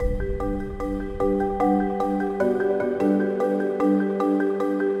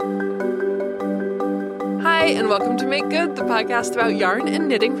and welcome to Make Good, the podcast about yarn and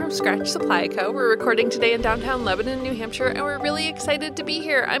knitting from Scratch Supply Co. We're recording today in downtown Lebanon, New Hampshire, and we're really excited to be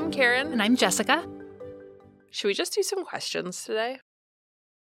here. I'm Karen. And I'm Jessica. Should we just do some questions today?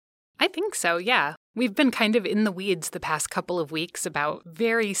 I think so, yeah. We've been kind of in the weeds the past couple of weeks about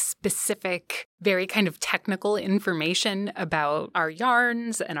very specific, very kind of technical information about our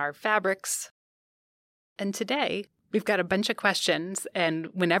yarns and our fabrics. And today, we've got a bunch of questions, and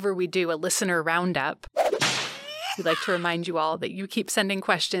whenever we do a listener roundup, we'd like to remind you all that you keep sending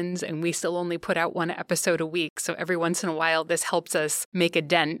questions, and we still only put out one episode a week, so every once in a while this helps us make a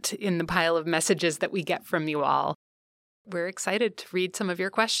dent in the pile of messages that we get from you all. We're excited to read some of your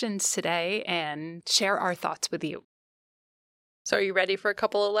questions today and share our thoughts with you. So are you ready for a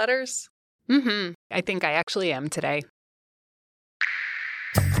couple of letters? I think I actually am today.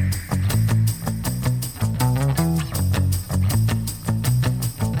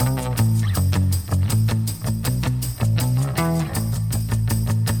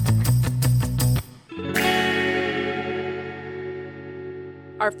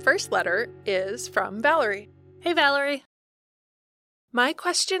 Our first letter is from Valerie. Hey, Valerie. My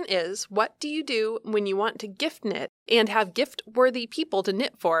question is, what do you do when you want to gift knit and have gift-worthy people to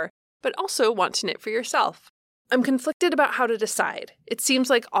knit for, but also want to knit for yourself? I'm conflicted about how to decide. It seems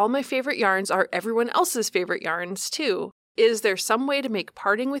like all my favorite yarns are everyone else's favorite yarns, too. Is there some way to make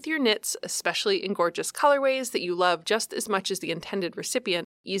parting with your knits, especially in gorgeous colorways that you love just as much as the intended recipient,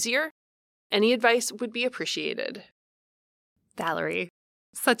 easier? Any advice would be appreciated. Valerie,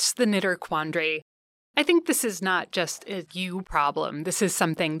 such the knitter quandary. I think this is not just a you problem. This is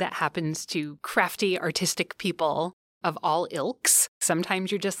something that happens to crafty, artistic people of all ilks.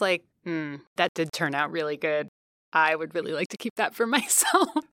 Sometimes you're just like, that did turn out really good. I would really like to keep that for myself.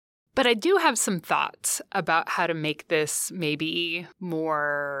 But I do have some thoughts about how to make this maybe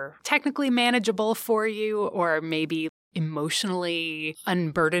more technically manageable for you, or maybe emotionally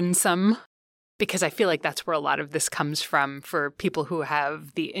unburdensome. Because I feel like that's where a lot of this comes from for people who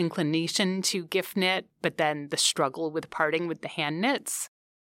have the inclination to gift knit, but then the struggle with parting with the hand knits.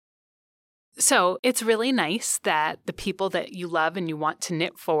 So it's really nice that the people that you love and you want to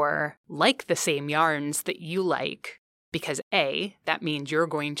knit for like the same yarns that you like, because A, that means you're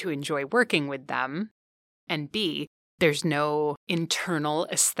going to enjoy working with them, and B, there's no internal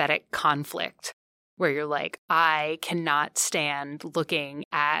aesthetic conflict where you're like, I cannot stand looking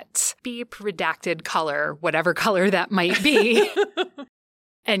at beep redacted color, whatever color that might be.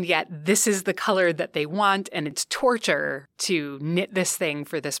 And yet this is the color that they want, and it's torture to knit this thing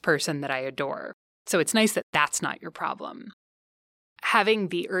for this person that I adore. So it's nice that that's not your problem. Having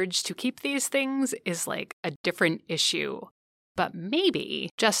the urge to keep these things is like a different issue. But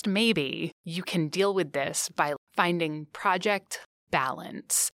maybe, just maybe, you can deal with this by finding project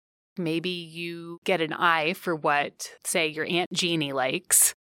balance. Maybe you get an eye for what, say, your Aunt Jeannie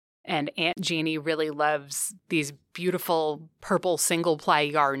likes, and Aunt Jeannie really loves these beautiful purple single-ply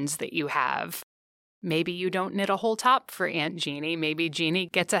yarns that you have. Maybe you don't knit a whole top for Aunt Jeannie. Maybe Jeannie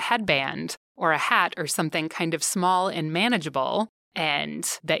gets a headband or a hat or something kind of small and manageable,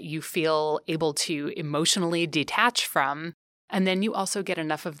 and that you feel able to emotionally detach from. And then you also get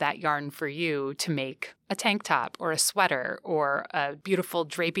enough of that yarn for you to make a tank top or a sweater or a beautiful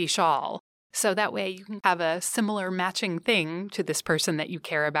drapey shawl. So that way you can have a similar matching thing to this person that you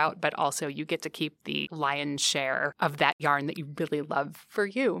care about, but also you get to keep the lion's share of that yarn that you really love for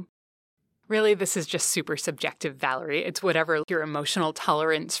you. Really, this is just super subjective, Valerie. It's whatever your emotional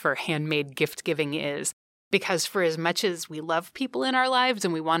tolerance for handmade gift giving is. Because for as much as we love people in our lives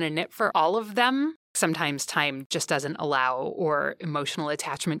and we want to knit for all of them, sometimes time just doesn't allow, or emotional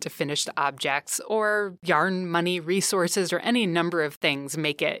attachment to finished objects, or yarn, money, resources, or any number of things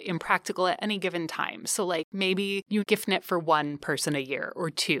make it impractical at any given time. So like maybe you gift knit for one person a year or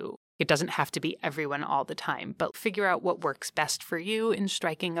two. It doesn't have to be everyone all the time, but figure out what works best for you in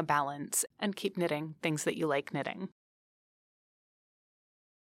striking a balance and keep knitting things that you like knitting.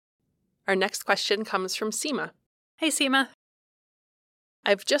 Our next question comes from Seema. Hey, Seema.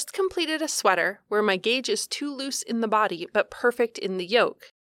 I've just completed a sweater where my gauge is too loose in the body but perfect in the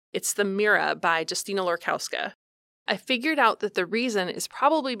yoke. It's the Mira by Justina Lorkowska. I figured out that the reason is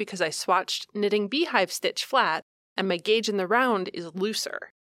probably because I swatched knitting beehive stitch flat and my gauge in the round is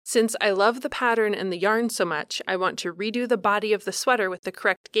looser. Since I love the pattern and the yarn so much, I want to redo the body of the sweater with the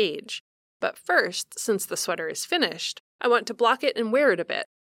correct gauge. But first, since the sweater is finished, I want to block it and wear it a bit.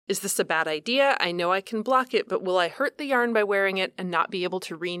 Is this a bad idea? I know I can block it, but will I hurt the yarn by wearing it and not be able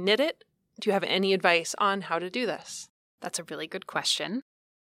to re-knit it? Do you have any advice on how to do this? That's a really good question.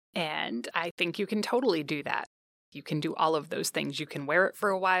 And I think you can totally do that. You can do all of those things. You can wear it for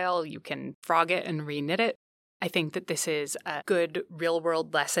a while, you can frog it and re-knit it, I think that this is a good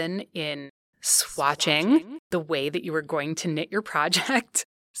real-world lesson in swatching the way that you are going to knit your project.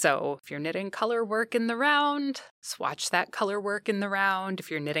 So if you're knitting color work in the round, swatch that color work in the round.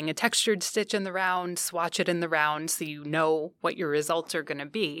 If you're knitting a textured stitch in the round, swatch it in the round so you know what your results are going to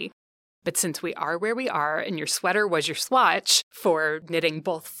be. But since we are where we are and your sweater was your swatch for knitting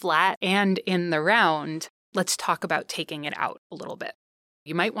both flat and in the round, let's talk about taking it out a little bit.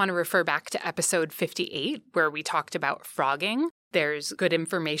 You might want to refer back to episode 58 where we talked about frogging. There's good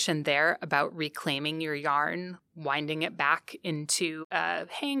information there about reclaiming your yarn, winding it back into a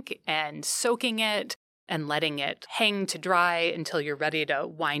hank and soaking it and letting it hang to dry until you're ready to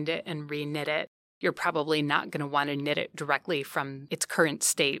wind it and re-knit it. You're probably not going to want to knit it directly from its current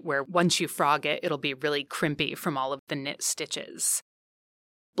state where once you frog it, it'll be really crimpy from all of the knit stitches.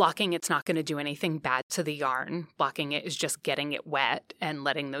 Blocking, it's not going to do anything bad to the yarn. Blocking it is just getting it wet and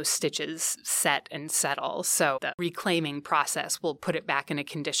letting those stitches set and settle. So the reclaiming process will put it back in a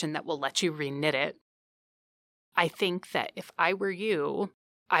condition that will let you re-knit it. I think that if I were you,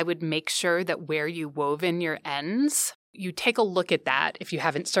 I would make sure that where you wove in your ends, you take a look at that if you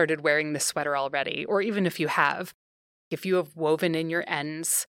haven't started wearing the sweater already, or even if you have. If you have woven in your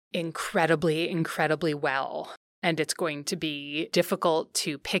ends incredibly, incredibly well, and it's going to be difficult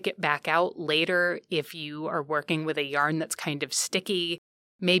to pick it back out later if you are working with a yarn that's kind of sticky.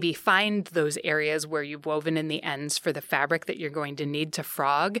 Maybe find those areas where you've woven in the ends for the fabric that you're going to need to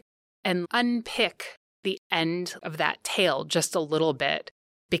frog and unpick the end of that tail just a little bit.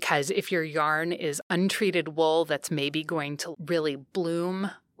 Because if your yarn is untreated wool that's maybe going to really bloom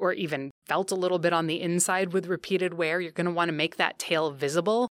or even felt a little bit on the inside with repeated wear, you're going to want to make that tail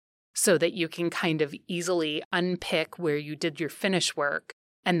visible so that you can kind of easily unpick where you did your finish work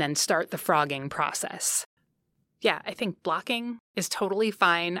and then start the frogging process. Yeah, I think blocking is totally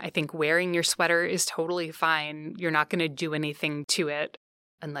fine. I think wearing your sweater is totally fine. You're not going to do anything to it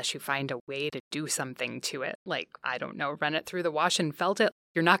unless you find a way to do something to it. Like, I don't know, run it through the wash and felt it.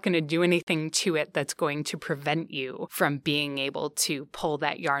 You're not going to do anything to it that's going to prevent you from being able to pull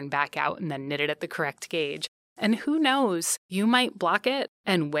that yarn back out and then knit it at the correct gauge. And who knows, you might block it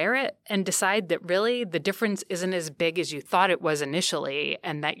and wear it and decide that really the difference isn't as big as you thought it was initially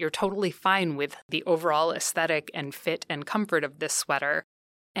and that you're totally fine with the overall aesthetic and fit and comfort of this sweater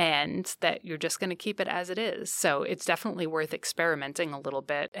and that you're just going to keep it as it is. So it's definitely worth experimenting a little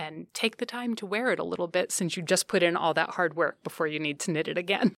bit and take the time to wear it a little bit since you just put in all that hard work before you need to knit it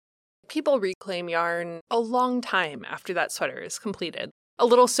again. People reclaim yarn a long time after that sweater is completed. A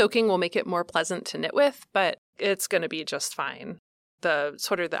little soaking will make it more pleasant to knit with, but it's going to be just fine. The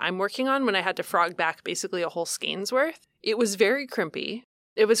sweater that I'm working on, when I had to frog back basically a whole skein's worth, it was very crimpy.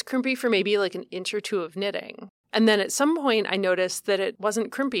 It was crimpy for maybe like an inch or two of knitting. And then at some point I noticed that it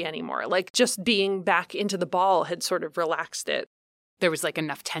wasn't crimpy anymore. Like just being back into the ball had sort of relaxed it. There was like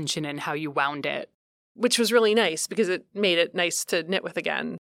enough tension in how you wound it. Which was really nice because it made it nice to knit with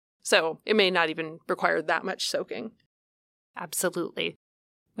again. So it may not even require that much soaking. Absolutely.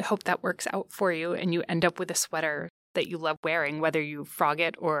 I hope that works out for you and you end up with a sweater that you love wearing, whether you frog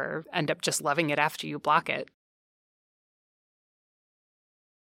it or end up just loving it after you block it.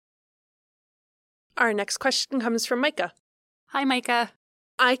 Our next question comes from Micah. Hi, Micah.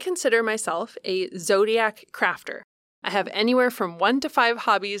 I consider myself a zodiac crafter. I have anywhere from 1 to 5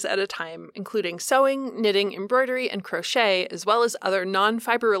 hobbies at a time, including sewing, knitting, embroidery, and crochet, as well as other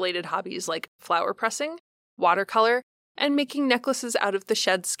non-fiber-related hobbies like flower pressing, watercolor, and making necklaces out of the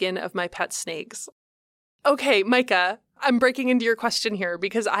shed skin of my pet snakes. Okay, Micah, I'm breaking into your question here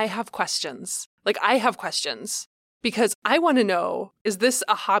because I have questions. Because I want to know, is this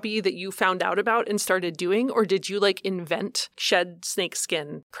a hobby that you found out about and started doing, or did you invent shed snake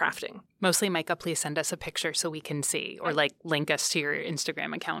skin crafting? Mostly, Micah, please send us a picture so we can see, or link us to your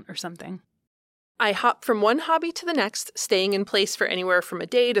Instagram account or something. I hop from one hobby to the next, staying in place for anywhere from a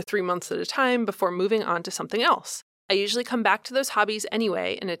day to 3 months at a time before moving on to something else. I usually come back to those hobbies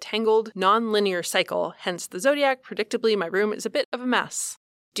anyway in a tangled, non-linear cycle, hence the zodiac. Predictably, my room is a bit of a mess.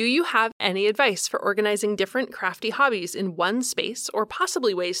 Do you have any advice for organizing different crafty hobbies in one space, or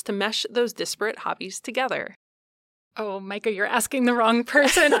possibly ways to mesh those disparate hobbies together? Oh, Micah, you're asking the wrong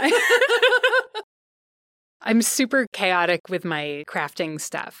person. I'm super chaotic with my crafting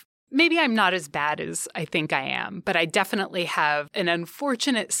stuff. Maybe I'm not as bad as I think I am, but I definitely have an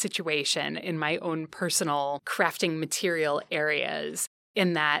unfortunate situation in my own personal crafting material areas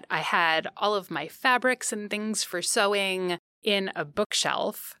in that I had all of my fabrics and things for sewing in a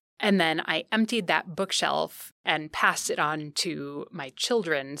bookshelf, and then I emptied that bookshelf and passed it on to my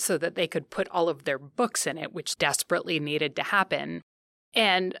children so that they could put all of their books in it, which desperately needed to happen.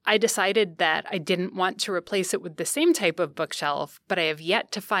 And I decided that I didn't want to replace it with the same type of bookshelf, but I have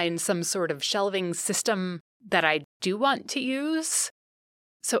yet to find some sort of shelving system that I do want to use.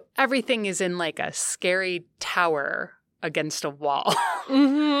 So everything is in like a scary tower against a wall.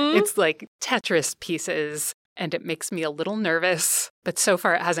 Mm-hmm. It's like Tetris pieces, and it makes me a little nervous, but so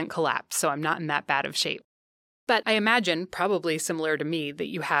far it hasn't collapsed, so I'm not in that bad of shape. But I imagine, probably similar to me, that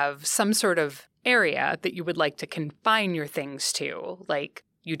you have some sort of area that you would like to confine your things to. Like,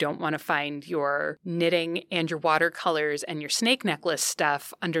 you don't want to find your knitting and your watercolors and your snake necklace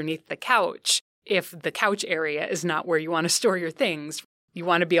stuff underneath the couch if the couch area is not where you want to store your things. You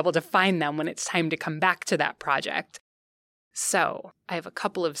want to be able to find them when it's time to come back to that project. So I have a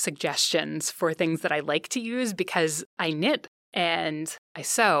couple of suggestions for things that I like to use because I knit and I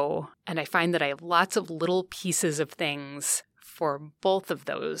sew, and I find that I have lots of little pieces of things for both of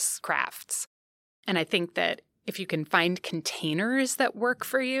those crafts. And I think that if you can find containers that work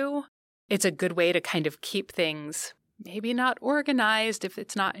for you, it's a good way to kind of keep things maybe not organized if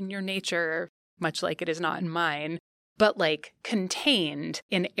it's not in your nature, much like it is not in mine, but like contained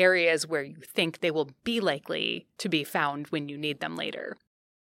in areas where you think they will be likely to be found when you need them later.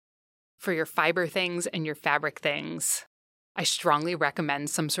 For your fiber things and your fabric things, I strongly recommend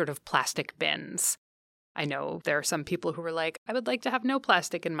some sort of plastic bins. I know there are some people who are like, I would like to have no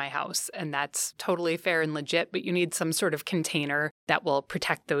plastic in my house, and that's totally fair and legit, but you need some sort of container that will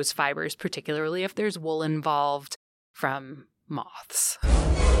protect those fibers, particularly if there's wool involved, from moths.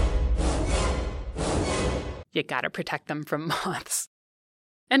 You gotta protect them from moths.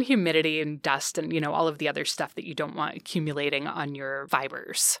 And humidity and dust and, all of the other stuff that you don't want accumulating on your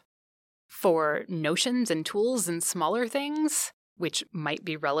fibers. For notions and tools and smaller things, which might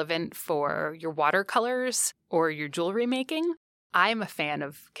be relevant for your watercolors or your jewelry making, I'm a fan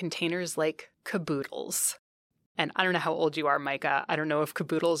of containers like caboodles. And I don't know how old you are, Micah. I don't know if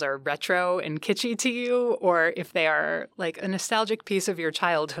caboodles are retro and kitschy to you or if they are like a nostalgic piece of your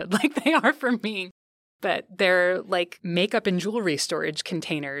childhood like they are for me. But they're like makeup and jewelry storage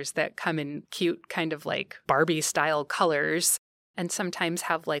containers that come in cute kind of like Barbie-style colors and sometimes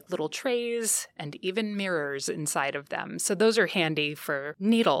have like little trays and even mirrors inside of them. So those are handy for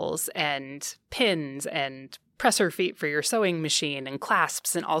needles and pins and presser feet for your sewing machine and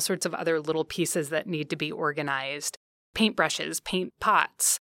clasps and all sorts of other little pieces that need to be organized. Paintbrushes, paint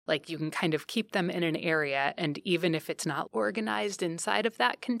pots. Like you can kind of keep them in an area, and even if it's not organized inside of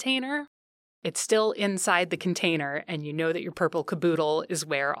that container, it's still inside the container, and you know that your purple caboodle is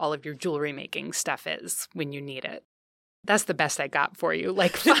where all of your jewelry making stuff is when you need it. That's the best I got for you.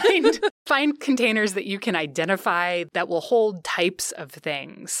 Like find containers that you can identify that will hold types of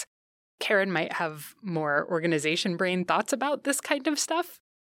things. Karen might have more organization brain thoughts about this kind of stuff.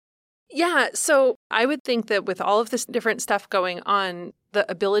 Yeah, so I would think that with all of this different stuff going on, the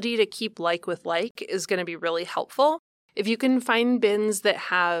ability to keep like with like is going to be really helpful. If you can find bins that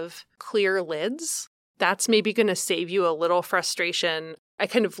have clear lids, that's maybe going to save you a little frustration. I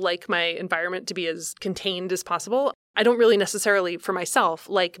kind of like my environment to be as contained as possible. I don't really necessarily, for myself,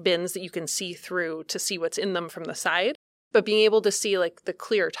 like bins that you can see through to see what's in them from the side. But being able to see like the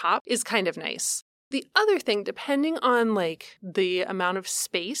clear top is kind of nice. The other thing, depending on like the amount of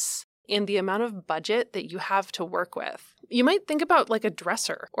space and the amount of budget that you have to work with, you might think about like a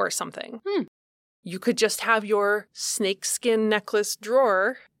dresser or something. You could just have your snakeskin necklace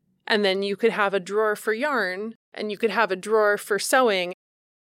drawer, and then you could have a drawer for yarn, and you could have a drawer for sewing.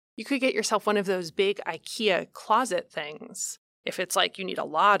 You could get yourself one of those big IKEA closet things. If it's like you need a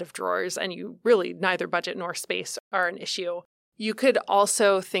lot of drawers and you really neither budget nor space are an issue. You could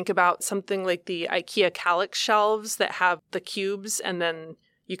also think about something like the IKEA Kallax shelves that have the cubes, and then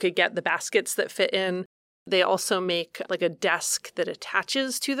you could get the baskets that fit in. They also make like a desk that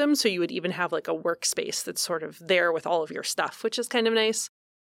attaches to them, so you would even have like a workspace that's sort of there with all of your stuff, which is kind of nice.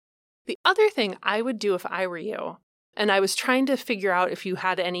 The other thing I would do if I were you, and I was trying to figure out if you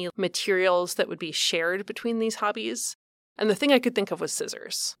had any materials that would be shared between these hobbies, and the thing I could think of was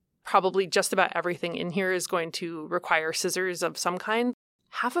scissors. Probably just about everything in here is going to require scissors of some kind.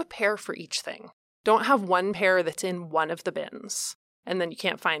 Have a pair for each thing. Don't have one pair that's in one of the bins, and then you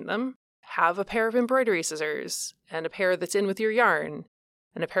can't find them. Have a pair of embroidery scissors, and a pair that's in with your yarn,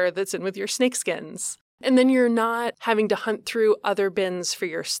 and a pair that's in with your snakeskins. And then you're not having to hunt through other bins for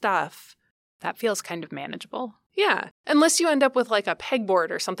your stuff. That feels kind of manageable. Yeah, unless you end up with like a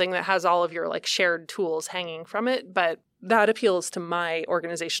pegboard or something that has all of your like shared tools hanging from it, but that appeals to my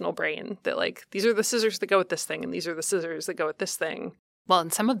organizational brain that like, these are the scissors that go with this thing, and these are the scissors that go with this thing. Well,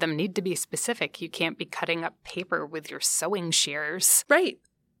 and some of them need to be specific. You can't be cutting up paper with your sewing shears. Right.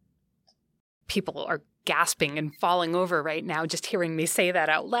 People are gasping and falling over right now just hearing me say that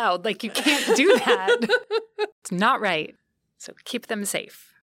out loud. Like, you can't do that. It's not right. So keep them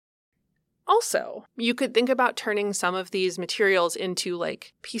safe. Also, you could think about turning some of these materials into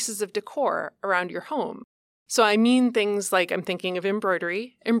like pieces of decor around your home. So I mean things like, I'm thinking of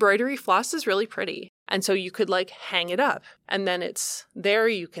embroidery. Embroidery floss is really pretty. And so you could like hang it up and then it's there.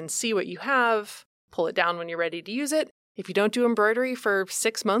 You can see what you have, pull it down when you're ready to use it. If you don't do embroidery for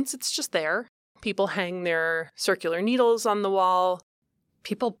 6 months, it's just there. People hang their circular needles on the wall.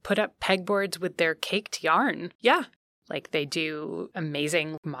 People put up pegboards with their caked yarn. Yeah. Like they do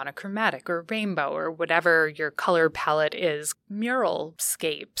amazing monochromatic or rainbow or whatever your color palette is, mural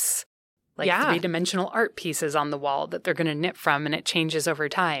scapes. Like three-dimensional art pieces on the wall that they're going to knit from and it changes over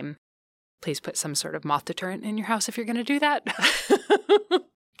time. Please put some sort of moth deterrent in your house if you're going to do that.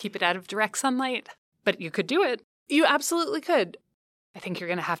 Keep it out of direct sunlight. But you could do it. You absolutely could. I think you're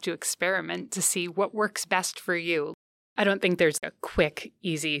going to have to experiment to see what works best for you. I don't think there's a quick,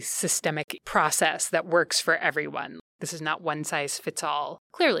 easy, systemic process that works for everyone. This is not one size fits all,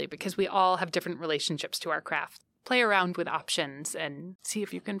 clearly, because we all have different relationships to our craft. Play around with options and see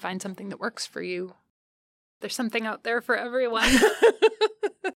if you can find something that works for you. There's something out there for everyone.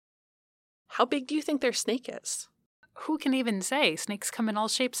 How big do you think their snake is? Who can even say? Snakes come in all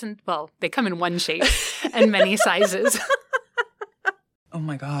shapes and, well, they come in one shape and many sizes. Oh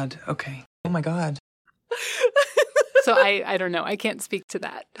my God. Okay. Oh my God. So I don't know. I can't speak to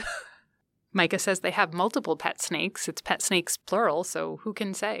that. Micah says they have multiple pet snakes. It's pet snakes plural, so who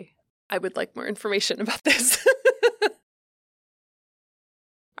can say? I would like more information about this.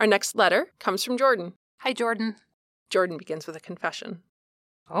 Our next letter comes from Jordan. Hi, Jordan. Jordan begins with a confession.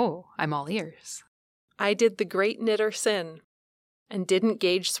 Oh, I'm all ears. I did the great knitter sin and didn't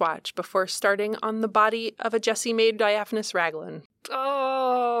gauge swatch before starting on the body of a Jessie-made diaphanous raglan.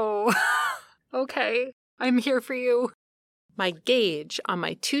 Oh, okay. I'm here for you. My gauge on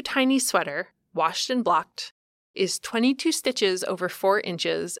my too tiny sweater, washed and blocked, is 22 stitches over 4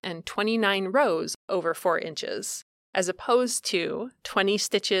 inches and 29 rows over 4 inches, as opposed to 20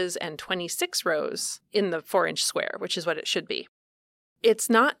 stitches and 26 rows in the 4-inch square, which is what it should be. It's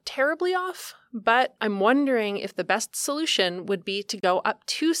not terribly off, but I'm wondering if the best solution would be to go up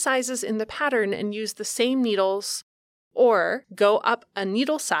 2 sizes in the pattern and use the same needles, or go up a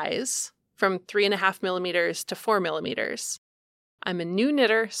needle size from 3.5 millimeters to 4 millimeters. I'm a new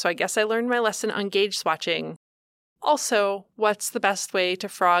knitter, so I guess I learned my lesson on gauge swatching. Also, what's the best way to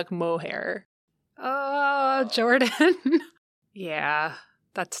frog mohair? Oh, Jordan. Yeah,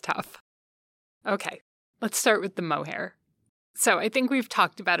 that's tough. Okay, let's start with the mohair. So I think we've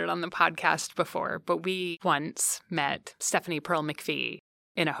talked about it on the podcast before, but we once met Stephanie Pearl McPhee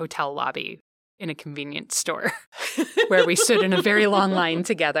in a hotel lobby in a convenience store where we stood in a very long line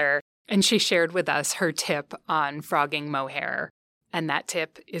together, and she shared with us her tip on frogging mohair. And that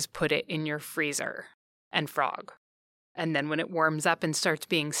tip is put it in your freezer and frog. And then when it warms up and starts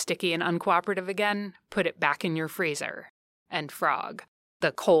being sticky and uncooperative again, put it back in your freezer and frog.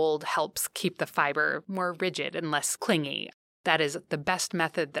 The cold helps keep the fiber more rigid and less clingy. That is the best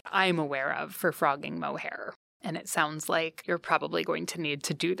method that I'm aware of for frogging mohair. And it sounds like you're probably going to need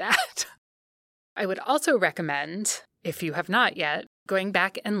to do that. I would also recommend, if you have not yet, going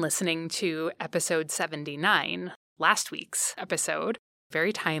back and listening to episode 79, last week's episode,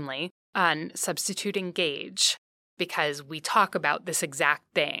 very timely, on substituting gauge, because we talk about this exact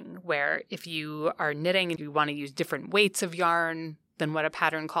thing where if you are knitting and you want to use different weights of yarn than what a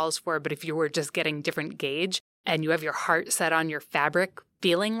pattern calls for, but if you were just getting different gauge and you have your heart set on your fabric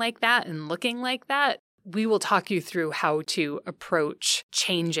feeling like that and looking like that, we will talk you through how to approach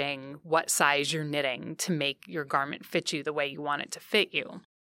changing what size you're knitting to make your garment fit you the way you want it to fit you.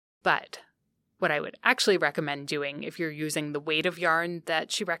 But what I would actually recommend doing if you're using the weight of yarn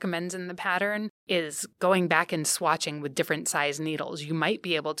that she recommends in the pattern is going back and swatching with different size needles. You might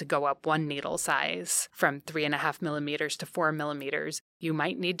be able to go up 1 needle size from 3.5 millimeters to 4 millimeters. You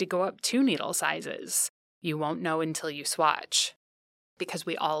might need to go up 2 needle sizes. You won't know until you swatch. Because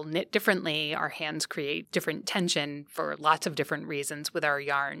we all knit differently, our hands create different tension for lots of different reasons with our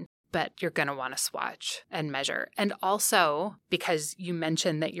yarn. But you're going to want to swatch and measure. And also, because you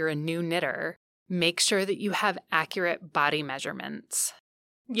mentioned that you're a new knitter, make sure that you have accurate body measurements.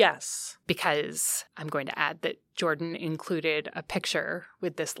 Yes. Because I'm going to add that Jordan included a picture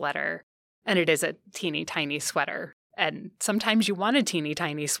with this letter, and it is a teeny tiny sweater. And sometimes you want a teeny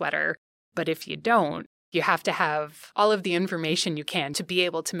tiny sweater, but if you don't, you have to have all of the information you can to be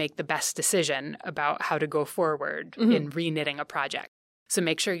able to make the best decision about how to go forward in reknitting a project. So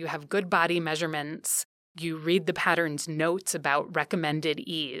make sure you have good body measurements. You read the pattern's notes about recommended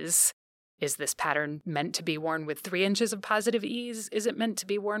ease. Is this pattern meant to be worn with 3 inches of positive ease? Is it meant to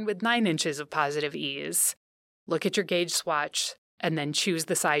be worn with 9 inches of positive ease? Look at your gauge swatch and then choose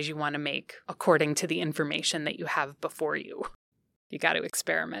the size you want to make according to the information that you have before you. You got to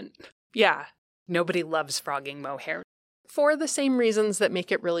experiment. Yeah. Nobody loves frogging mohair. For the same reasons that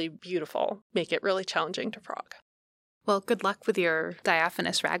make it really beautiful, make it really challenging to frog. Well, good luck with your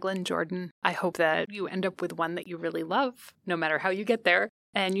diaphanous raglan, Jordan. I hope that you end up with one that you really love, no matter how you get there.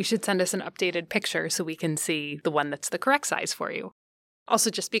 And you should send us an updated picture so we can see the one that's the correct size for you. Also,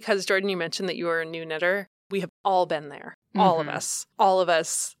 just because, Jordan, you mentioned that you were a new knitter, we have all been there. All of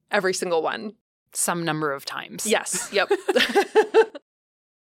us, every single one. Some number of times. Yes, yep.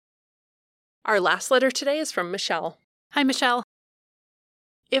 Our last letter today is from Michelle. Hi, Michelle.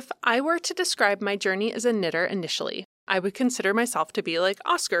 If I were to describe my journey as a knitter initially, I would consider myself to be like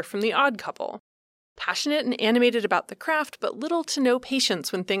Oscar from The Odd Couple. Passionate and animated about the craft, but little to no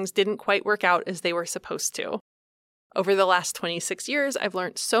patience when things didn't quite work out as they were supposed to. Over the last 26 years, I've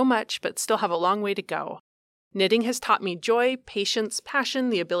learned so much, but still have a long way to go. Knitting has taught me joy, patience, passion,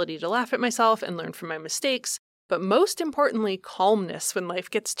 the ability to laugh at myself and learn from my mistakes, but most importantly, calmness when life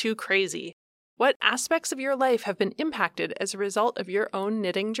gets too crazy. What aspects of your life have been impacted as a result of your own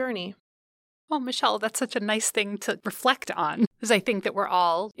knitting journey? Oh, Michelle, that's such a nice thing to reflect on, because I think that we're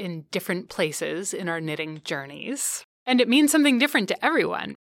all in different places in our knitting journeys, and it means something different to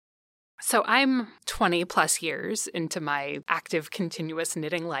everyone. So I'm 20 plus years into my active, continuous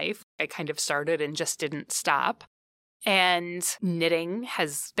knitting life. I kind of started and just didn't stop. And knitting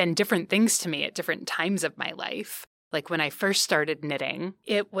has been different things to me at different times of my life. Like when I first started knitting,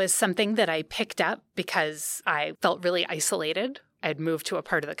 it was something that I picked up because I felt really isolated. I'd moved to a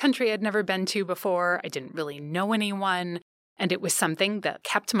part of the country I'd never been to before. I didn't really know anyone. And it was something that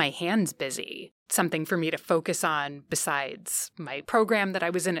kept my hands busy, something for me to focus on besides my program that I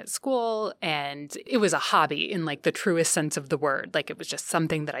was in at school. And it was a hobby in like the truest sense of the word. Like it was just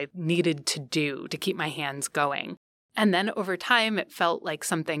something that I needed to do to keep my hands going. And then over time, it felt like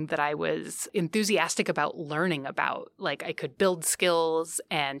something that I was enthusiastic about learning about. Like I could build skills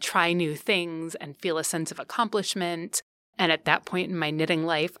and try new things and feel a sense of accomplishment. And at that point in my knitting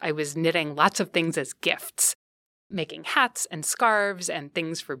life, I was knitting lots of things as gifts, making hats and scarves and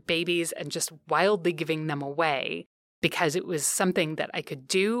things for babies and just wildly giving them away because it was something that I could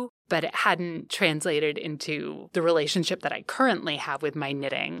do, but it hadn't translated into the relationship that I currently have with my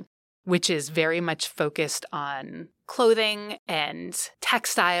knitting, which is very much focused on clothing and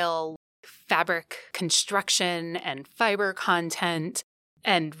textile, fabric construction and fiber content,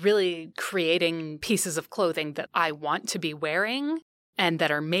 and really creating pieces of clothing that I want to be wearing and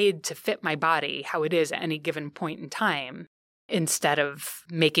that are made to fit my body how it is at any given point in time, instead of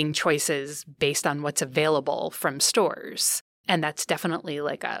making choices based on what's available from stores. And that's definitely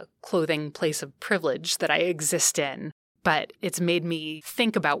like a clothing place of privilege that I exist in. But it's made me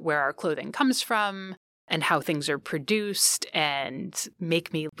think about where our clothing comes from and how things are produced and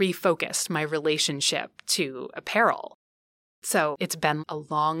make me refocus my relationship to apparel. So it's been a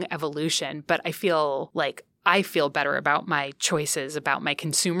long evolution, but I feel like I feel better about my choices, about my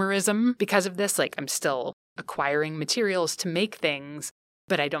consumerism because of this. Like I'm still acquiring materials to make things,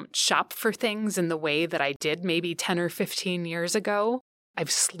 but I don't shop for things in the way that I did maybe 10 or 15 years ago. I've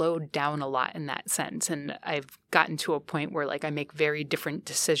slowed down a lot in that sense, and I've gotten to a point where like I make very different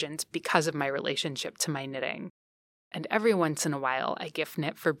decisions because of my relationship to my knitting. And every once in a while, I gift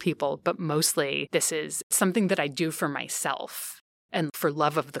knit for people, but mostly this is something that I do for myself and for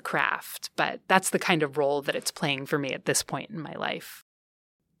love of the craft. But that's the kind of role that it's playing for me at this point in my life.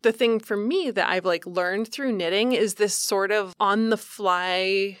 The thing for me that I've learned through knitting is this sort of on the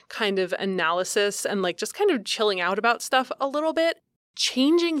fly kind of analysis and just kind of chilling out about stuff a little bit,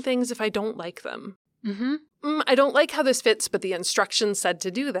 changing things if I don't like them. I don't like how this fits, but the instructions said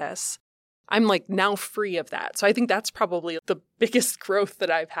to do this. I'm now free of that. So I think that's probably the biggest growth that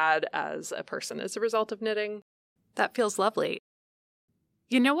I've had as a person as a result of knitting. That feels lovely.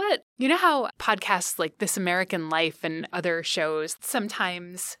 You know what? You know how podcasts like This American Life and other shows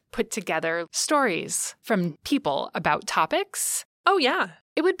sometimes put together stories from people about topics? Oh, yeah.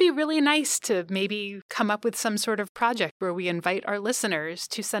 It would be really nice to maybe come up with some sort of project where we invite our listeners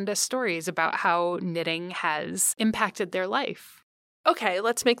to send us stories about how knitting has impacted their life. Okay,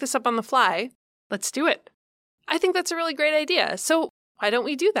 let's make this up on the fly. Let's do it. I think that's a really great idea. So why don't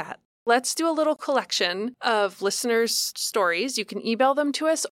we do that? Let's do a little collection of listeners' stories. You can email them to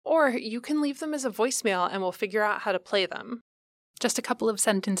us, or you can leave them as a voicemail and we'll figure out how to play them. Just a couple of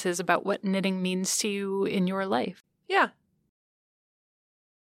sentences about what knitting means to you in your life. Yeah.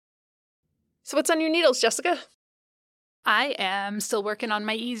 So what's on your needles, Jessica? I am still working on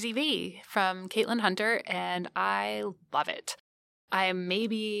my EZV from Caitlin Hunter, and I love it. I am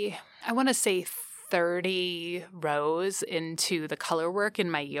maybe, I want to say 30 rows into the color work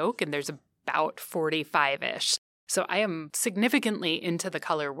in my yoke, and there's about 45-ish. So I am significantly into the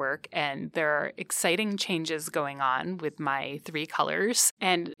color work, and there are exciting changes going on with my 3 colors.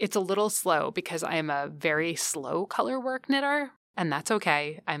 And it's a little slow because I am a very slow color work knitter, and that's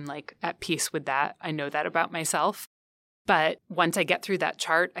okay. I'm like at peace with that. I know that about myself. But once I get through that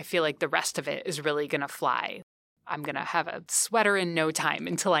chart, I feel like the rest of it is really going to fly. I'm going to have a sweater in no time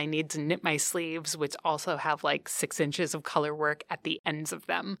until I need to knit my sleeves, which also have like 6 inches of color work at the ends of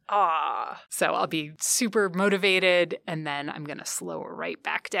them. Ah. So I'll be super motivated, and then I'm going to slow right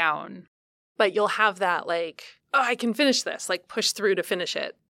back down. But you'll have that like, oh, I can finish this, like push through to finish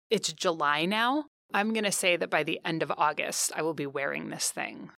it. It's July now. I'm going to say that by the end of August, I will be wearing this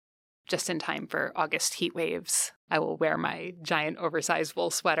thing. Just in time for August heat waves, I will wear my giant oversized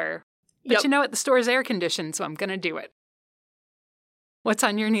wool sweater. But you know what? The store is air conditioned, so I'm going to do it. What's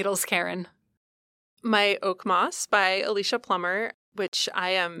on your needles, Karen? My Oak Moss by Alicia Plummer, which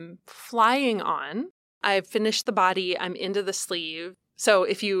I am flying on. I've finished the body. I'm into the sleeve. So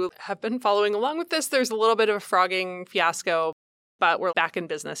if you have been following along with this, there's a little bit of a frogging fiasco, but we're back in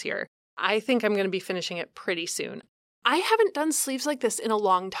business here. I think I'm going to be finishing it pretty soon. I haven't done sleeves like this in a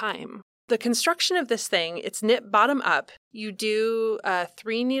long time. The construction of this thing, it's knit bottom up. You do a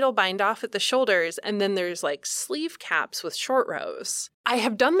 3-needle bind off at the shoulders, and then there's like sleeve caps with short rows. I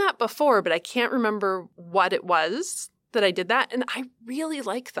have done that before, but I can't remember what it was that I did that, and I really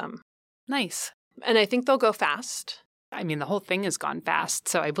like them. Nice. And I think they'll go fast. I mean, the whole thing has gone fast,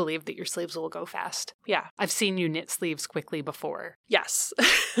 so I believe that your sleeves will go fast. Yeah. I've seen you knit sleeves quickly before. Yes.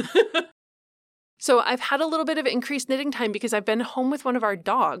 So I've had a little bit of increased knitting time because I've been home with one of our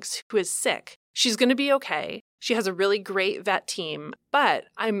dogs who is sick. She's going to be okay. She has a really great vet team, but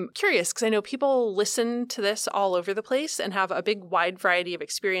I'm curious because I know people listen to this all over the place and have a big wide variety of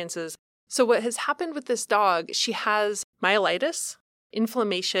experiences. So what has happened with this dog, she has myelitis,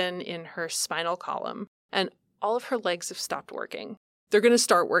 inflammation in her spinal column, and all of her legs have stopped working. They're going to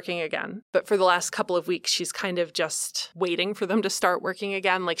start working again. But for the last couple of weeks, she's kind of just waiting for them to start working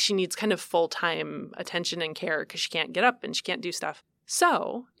again. Like she needs kind of full-time attention and care because she can't get up and she can't do stuff.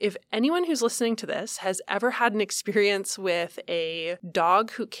 So if anyone who's listening to this has ever had an experience with a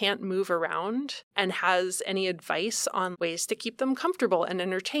dog who can't move around and has any advice on ways to keep them comfortable and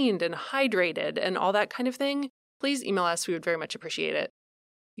entertained and hydrated and all that kind of thing, please email us. We would very much appreciate it.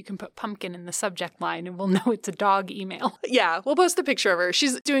 You can put pumpkin in the subject line and we'll know it's a dog email. Yeah, we'll post a picture of her.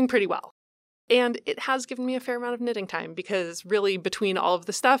 She's doing pretty well. And it has given me a fair amount of knitting time because really between all of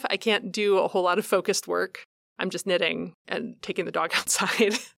the stuff, I can't do a whole lot of focused work. I'm just knitting and taking the dog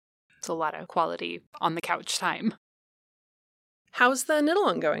outside. It's a lot of quality on the couch time. How's the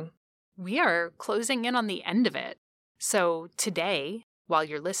knit-along going? We are closing in on the end of it. So today, while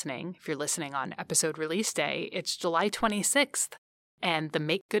you're listening, if you're listening on episode release day, it's July 26th. And the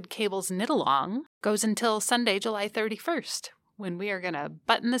Make Good Cables knit-along goes until Sunday, July 31st, when we are going to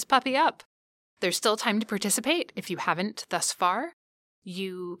button this puppy up. There's still time to participate if you haven't thus far.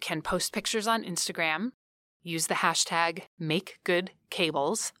 You can post pictures on Instagram. Use the hashtag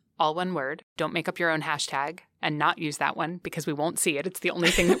MakeGoodCables, all one word. Don't make up your own hashtag and not use that one because we won't see it. It's the only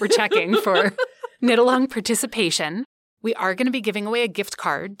thing that we're checking for knit-along participation. We are going to be giving away a gift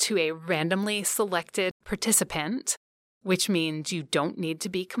card to a randomly selected participant, which means you don't need to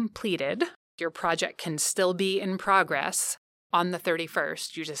be completed. Your project can still be in progress on the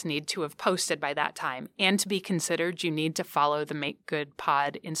 31st. You just need to have posted by that time. And to be considered, you need to follow the Make Good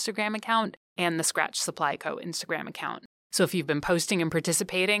Pod Instagram account and the Scratch Supply Co. Instagram account. So if you've been posting and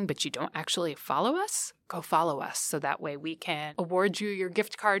participating, but you don't actually follow us, go follow us so that way we can award you your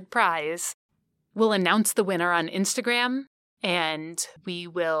gift card prize. We'll announce the winner on Instagram. And we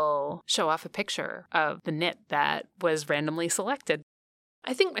will show off a picture of the knit that was randomly selected.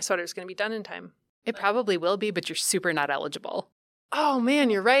 I think my sweater's going to be done in time. It probably will be, but you're super not eligible. Oh,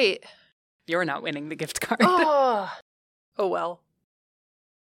 man, you're right. You're not winning the gift card. Oh well.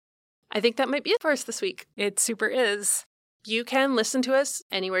 I think that might be it for us this week. It super is. You can listen to us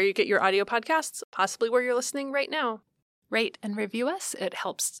anywhere you get your audio podcasts, possibly where you're listening right now. Rate and review us. It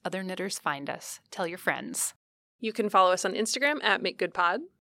helps other knitters find us. Tell your friends. You can follow us on Instagram at MakeGoodPod.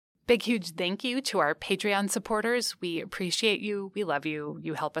 Big, huge thank you to our Patreon supporters. We appreciate you. We love you.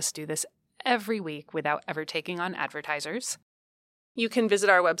 You help us do this every week without ever taking on advertisers. You can visit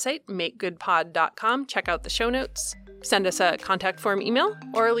our website, makegoodpod.com, check out the show notes, send us a contact form email,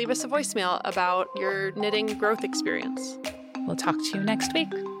 or leave us a voicemail about your knitting growth experience. We'll talk to you next week.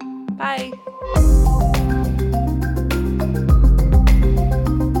 Bye.